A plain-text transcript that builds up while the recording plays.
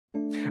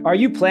Are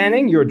you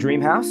planning your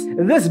dream house?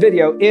 This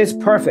video is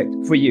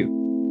perfect for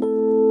you.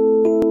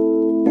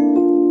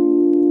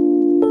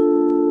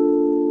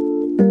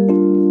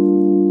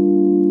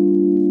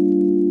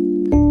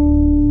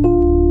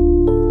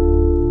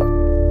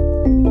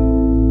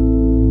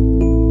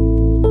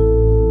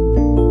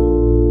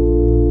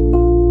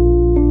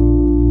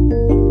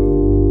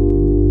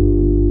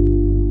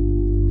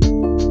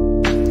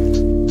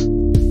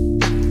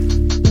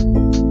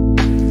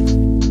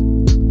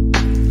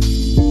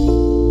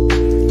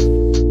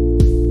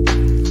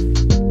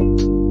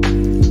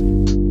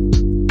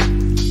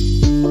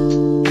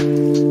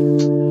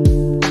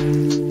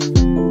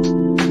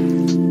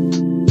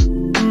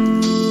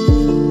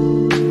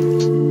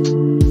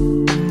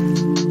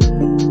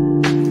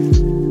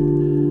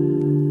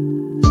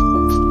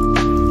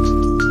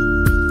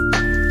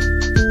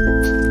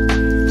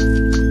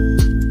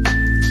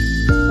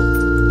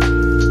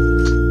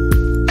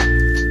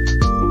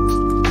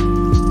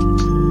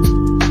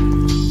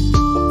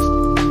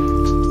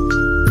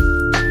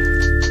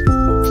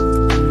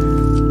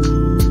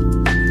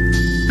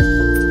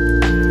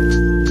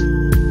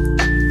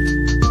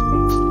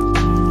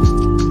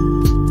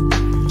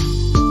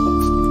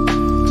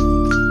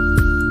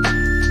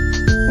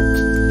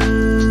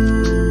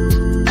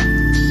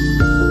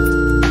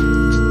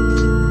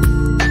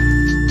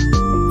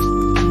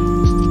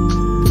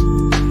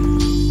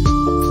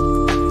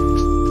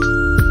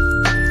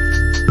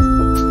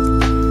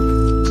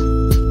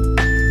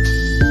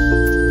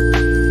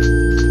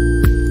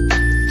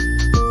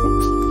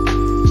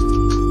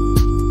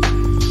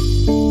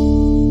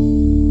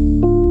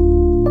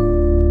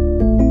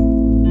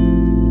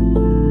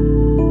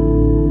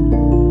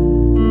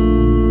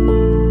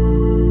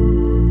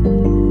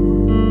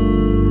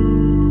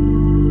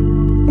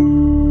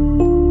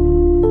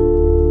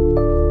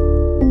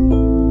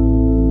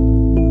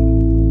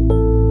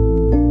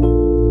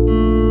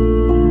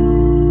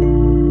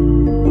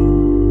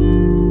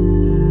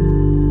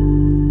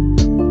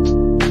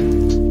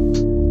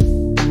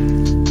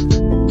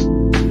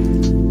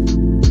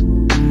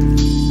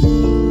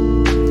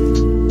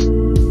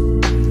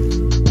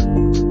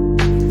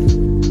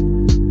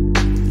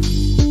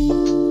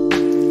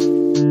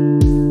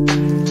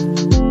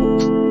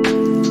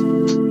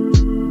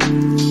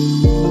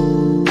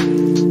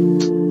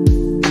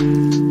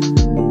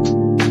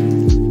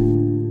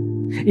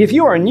 If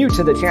you are new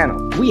to the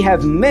channel, we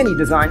have many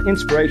design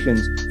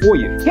inspirations for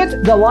you.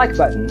 Hit the like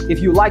button if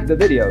you like the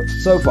video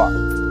so far.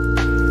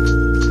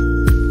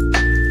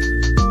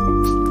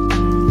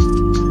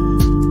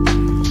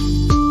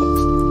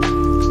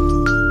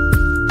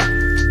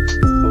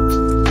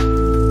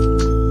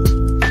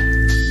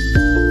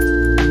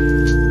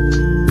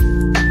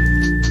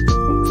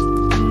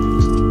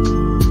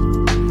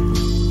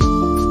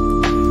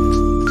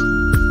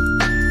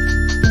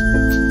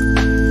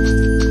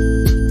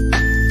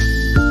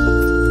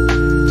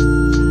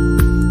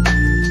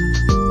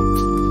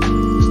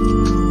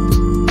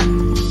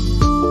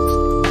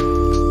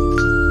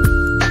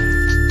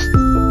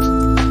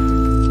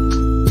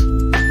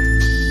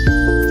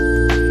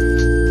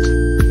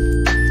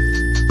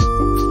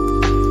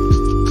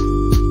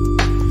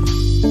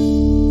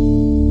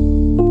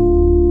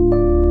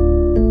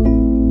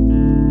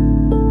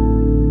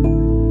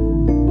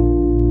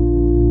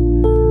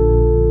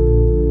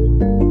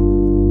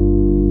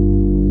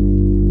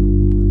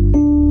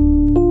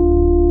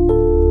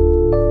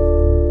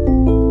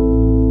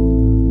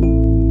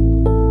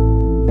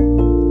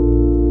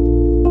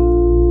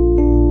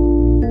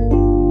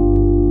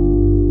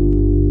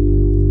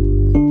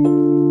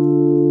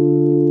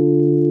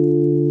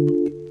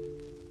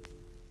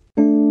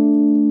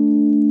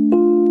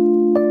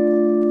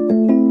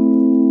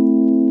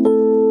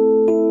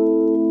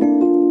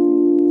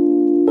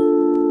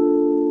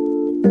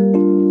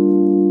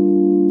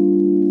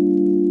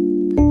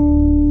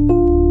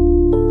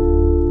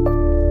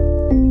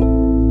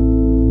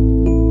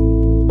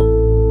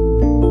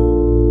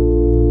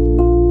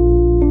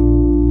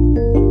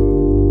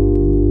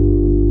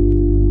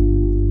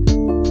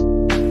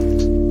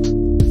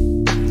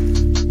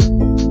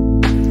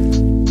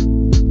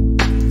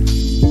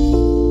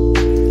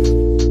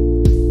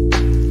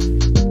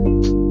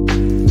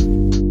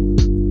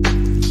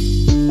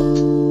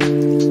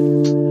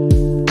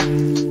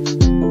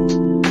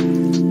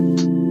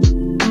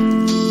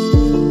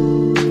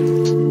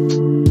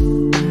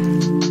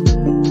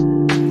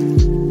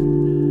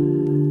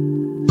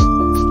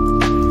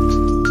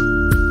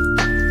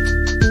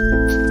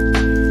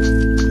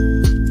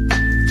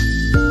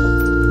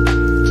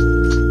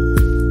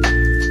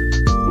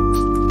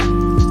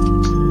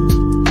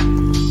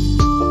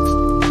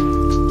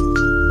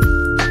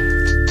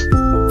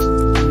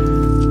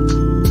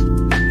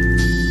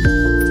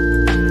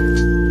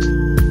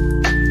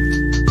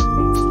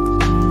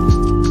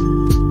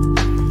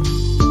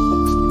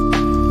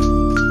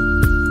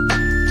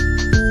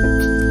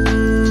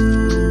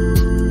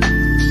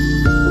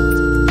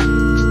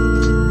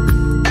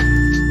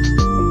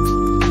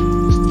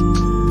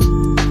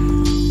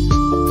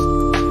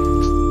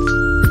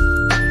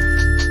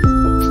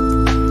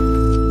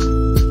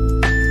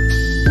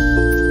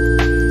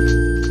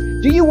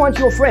 you want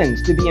your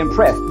friends to be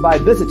impressed by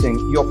visiting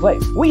your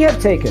place. We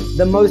have taken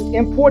the most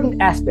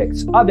important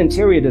aspects of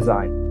interior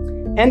design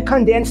and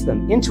condensed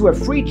them into a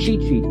free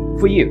cheat sheet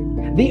for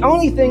you. The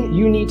only thing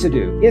you need to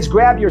do is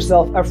grab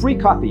yourself a free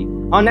copy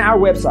on our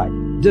website,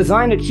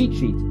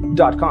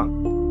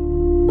 designercheatsheet.com.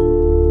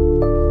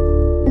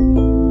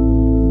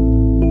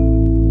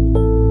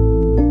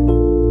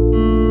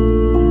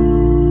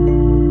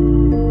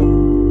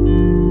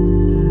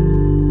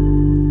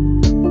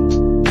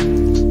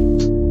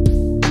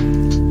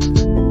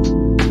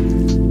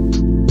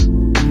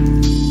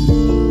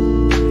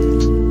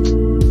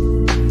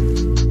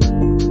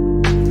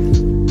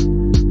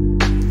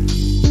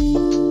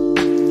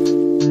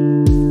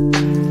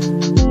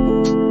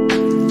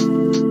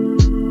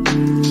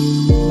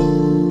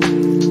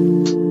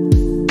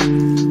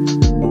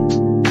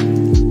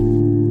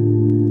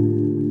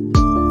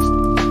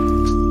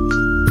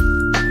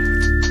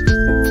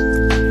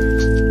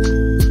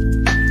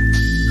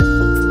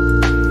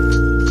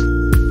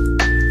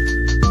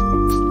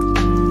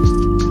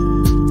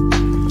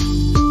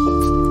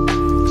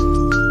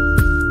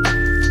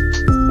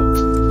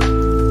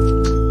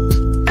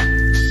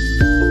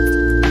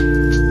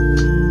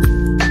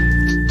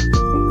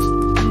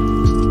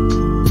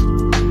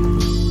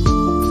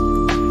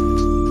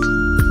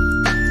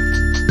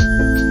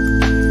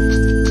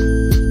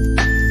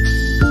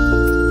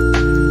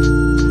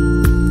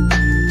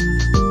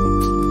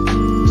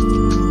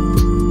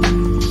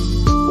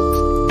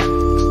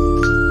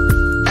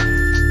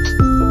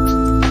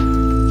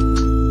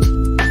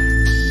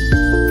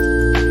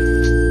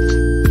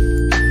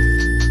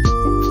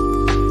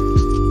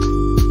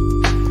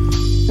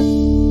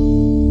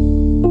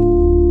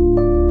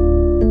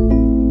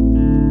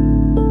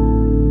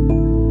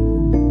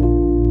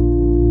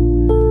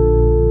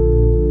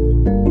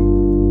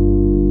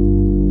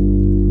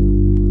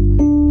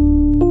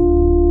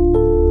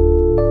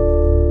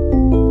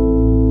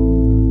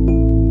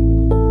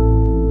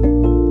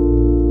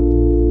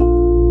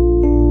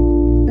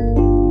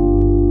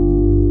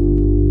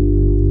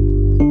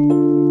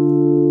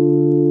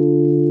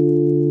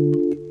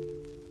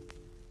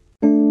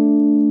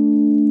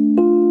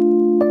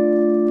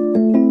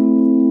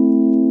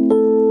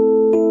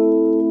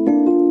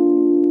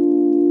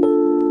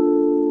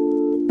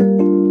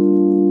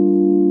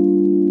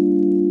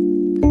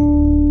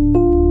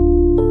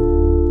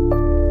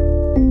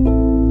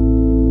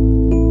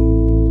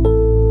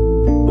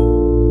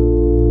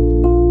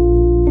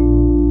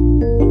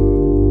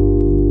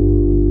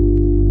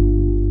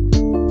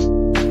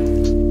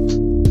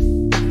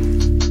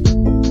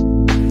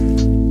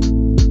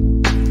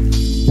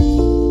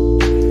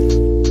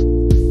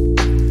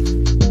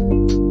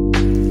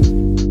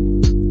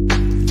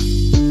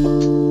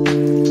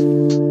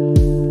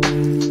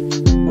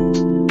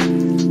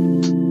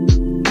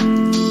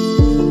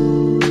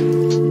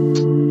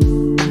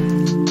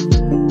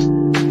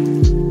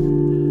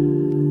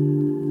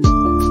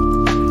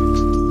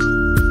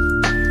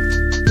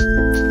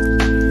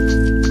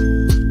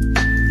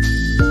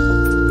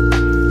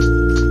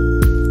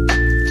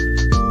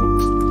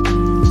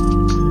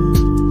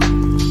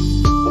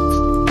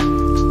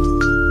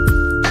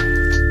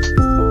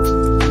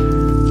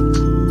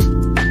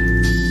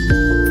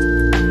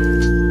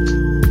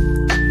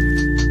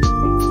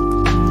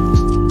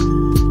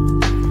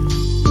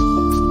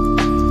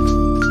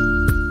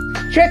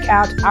 Check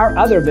out our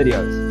other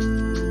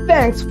videos.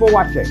 Thanks for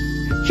watching.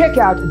 Check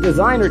out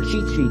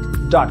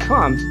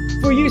designercheatsheet.com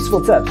for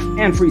useful tips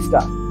and free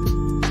stuff.